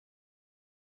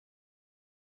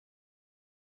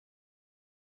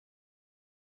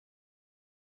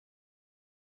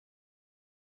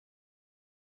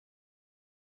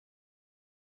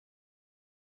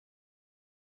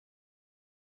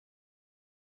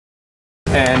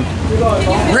And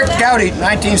Rick Goudy,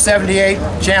 1978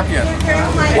 champion.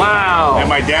 wow. And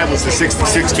my dad was the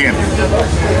 66 champion,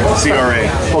 CRA.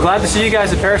 Well, glad to see you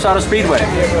guys at Perris Auto Speedway.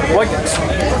 What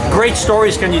great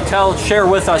stories can you share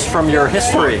with us from your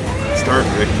history? Start,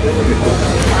 Rick.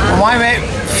 Well, my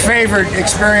favorite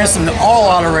experience in all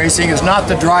auto racing is not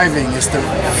the driving, it's the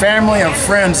family of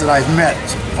friends that I've met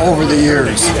over the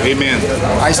years. Amen.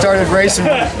 I started racing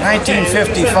in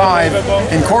 1955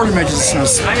 in quarter midgets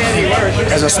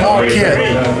as a small kid,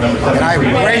 and I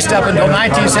raced up until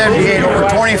 1978, over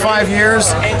 25 years,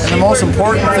 and the most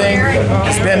important thing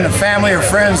has been the family of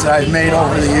friends that I've made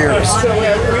over the years.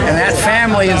 And that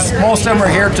family is, most of them are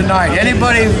here tonight.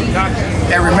 Anybody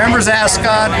that remembers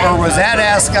Ascot or was at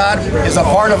Ascot is a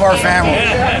part of our family.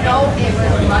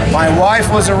 My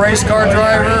wife was a race car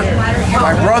driver.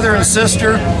 My brother and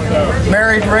sister,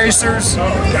 married racers.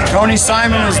 Tony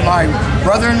Simon is my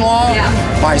brother-in-law.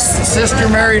 My sister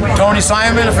married Tony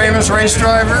Simon, a famous race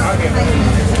driver.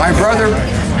 My brother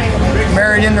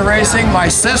married into racing. My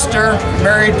sister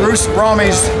married Bruce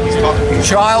Bromley's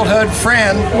childhood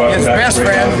friend, his best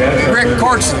friend, Rick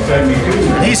Cortson.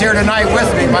 He's here tonight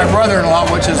with me, my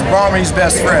brother-in-law, which is Bromley's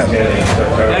best friend.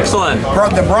 Excellent.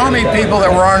 The Bromley people that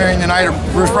were honoring the night of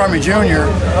Bruce Bromley Jr.,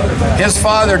 his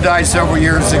father died several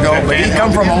years ago, but he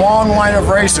come from a long line of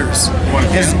racers.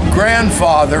 His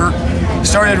grandfather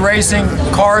started racing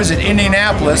cars at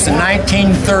Indianapolis in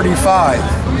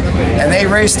 1935. And they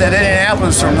raced at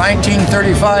Indianapolis from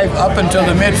 1935 up until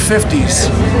the mid-50s,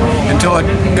 until it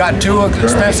got too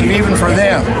expensive even for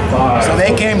them. So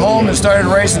they came home and started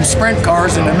racing sprint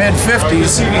cars in the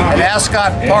mid-50s at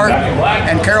Ascot Park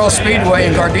and Carroll Speedway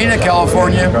in Gardena,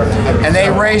 California, and they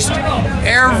raced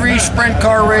every sprint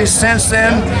car race since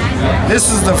then.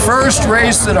 This is the first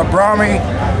race that a Bromley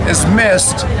has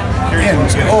missed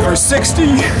in over 60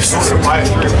 years.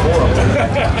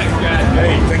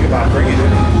 Hey, think about bringing it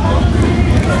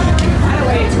in.